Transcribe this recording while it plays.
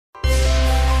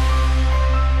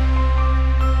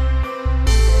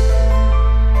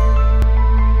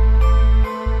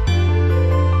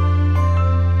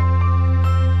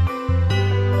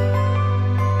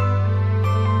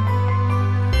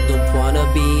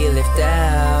left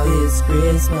out this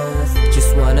Christmas.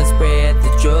 Just wanna spread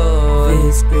the joy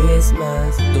This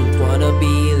Christmas. Don't wanna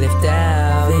be left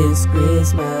out This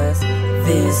Christmas.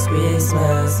 This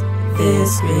Christmas.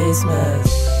 This Christmas.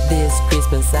 This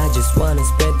Christmas I just wanna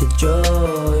spread the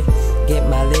joy. Get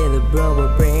my little bro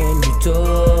a brand new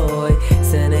toy.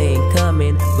 Santa ain't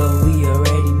coming, but we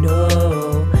already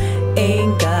know.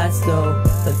 Ain't got snow,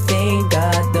 but thank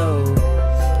God though.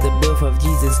 The birth of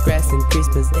Jesus Christ on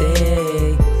Christmas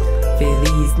Day.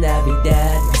 Feliz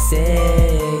Navidad we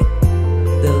say.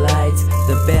 The lights,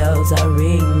 the bells are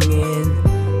ringing.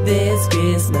 This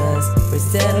Christmas we're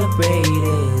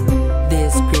celebrating.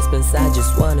 This Christmas I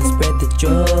just wanna spread the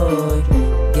joy.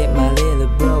 Get my little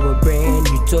bro a brand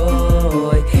new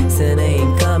toy. Santa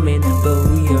ain't coming, but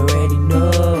we already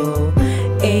know.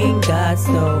 Ain't got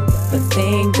snow, but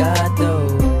thank God though.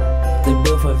 The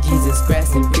birth of Jesus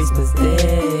Christ on Christmas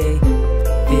Day.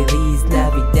 Feliz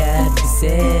Navidad we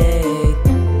say.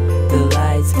 The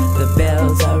lights, the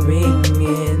bells are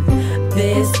ringing.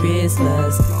 This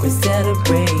Christmas we're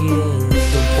celebrating.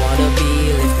 Don't wanna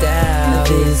be left out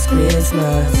This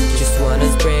Christmas. Just wanna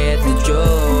spread the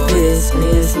joy This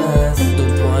Christmas.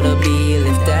 Don't wanna be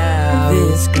left out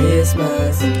This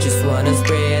Christmas. Just wanna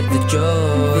spread the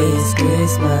joy This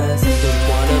Christmas. Don't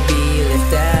wanna be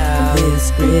left out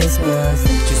This Christmas.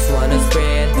 Just wanna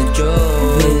spread the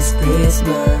joy This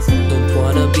Christmas. Don't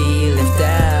wanna be left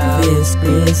out This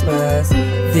Christmas.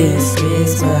 This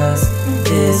Christmas.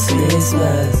 This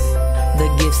Christmas. The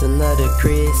gifts under the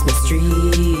Christmas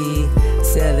tree.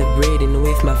 Celebrating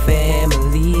with my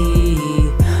family.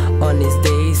 On this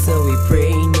day so we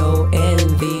pray no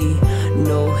envy.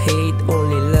 No hate,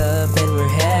 only love and we're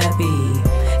happy.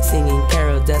 Singing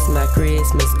carols, that's my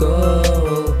Christmas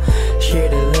goal. Share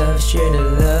the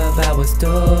love I was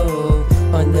told.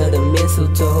 Under the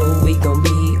mistletoe we gon'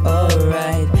 be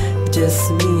alright.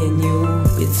 Just me and you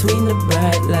between the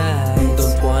bright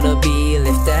lights. Don't wanna be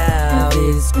left out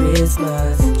This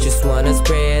Christmas. Just wanna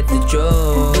spread the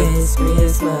joy This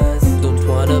Christmas. Don't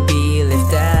wanna be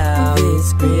left out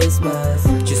This Christmas.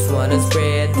 Just wanna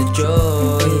spread the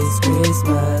joy This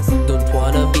Christmas. Don't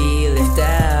wanna be left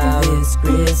out This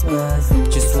Christmas.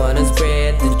 Just wanna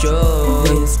spread the joy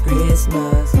This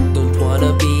Christmas. Don't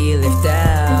wanna be left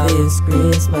out This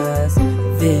Christmas.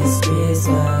 This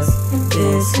Christmas.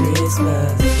 This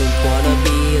Christmas. Don't wanna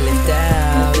be left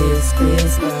out This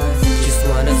Christmas. Just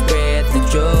wanna spread the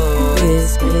joy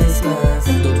This Christmas.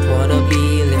 Don't wanna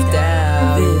be left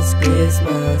out This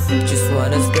Christmas. Just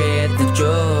wanna spread the